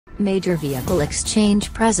Major Vehicle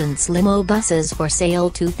Exchange Presents Limo buses for sale.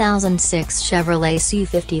 2006 Chevrolet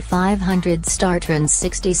C5500 Startrans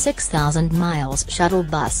 66,000 miles shuttle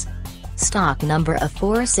bus. Stock number of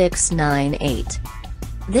 4698.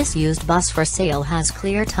 This used bus for sale has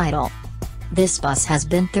clear title. This bus has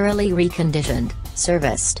been thoroughly reconditioned,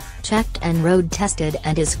 serviced, checked and road tested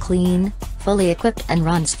and is clean, fully equipped and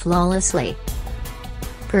runs flawlessly.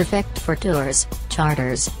 Perfect for tours,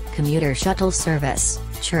 charters, commuter shuttle service,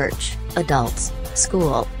 church, adults,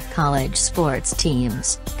 school, college sports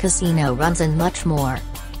teams, casino runs and much more.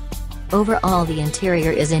 Overall, the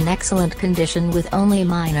interior is in excellent condition with only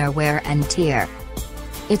minor wear and tear.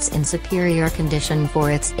 It's in superior condition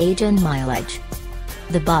for its age and mileage.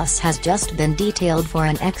 The bus has just been detailed for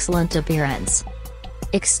an excellent appearance.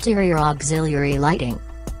 Exterior auxiliary lighting.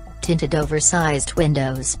 Tinted oversized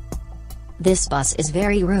windows. This bus is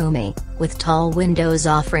very roomy, with tall windows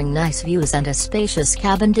offering nice views and a spacious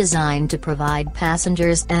cabin designed to provide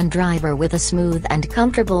passengers and driver with a smooth and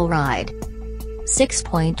comfortable ride.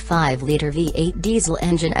 6.5-liter V8 diesel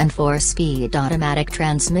engine and 4-speed automatic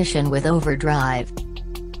transmission with overdrive.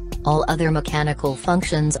 All other mechanical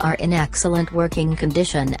functions are in excellent working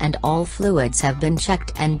condition and all fluids have been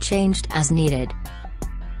checked and changed as needed.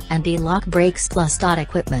 Anti-lock brakes plus dot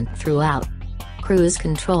equipment throughout. Cruise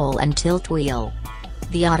control and tilt wheel.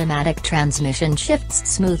 The automatic transmission shifts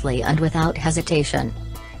smoothly and without hesitation.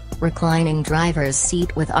 Reclining driver's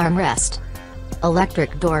seat with armrest.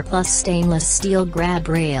 Electric door plus stainless steel grab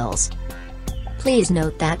rails. Please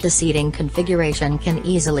note that the seating configuration can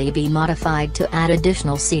easily be modified to add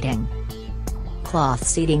additional seating. Cloth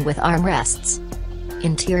seating with armrests.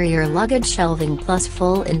 Interior luggage shelving plus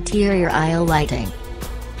full interior aisle lighting.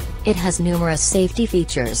 It has numerous safety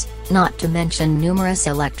features, not to mention numerous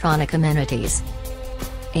electronic amenities.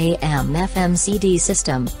 AM/FM CD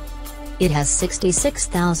system. It has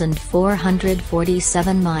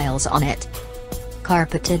 66,447 miles on it.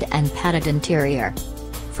 Carpeted and padded interior.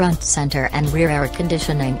 Front center and rear air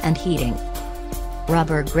conditioning and heating.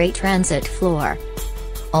 Rubber grey transit floor.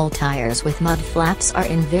 All tires with mud flaps are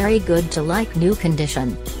in very good to like new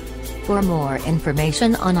condition. For more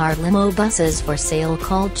information on our limo buses for sale,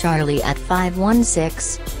 call Charlie at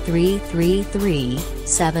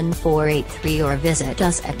 516-333-7483 or visit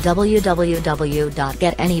us at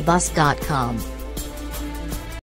www.getanybus.com.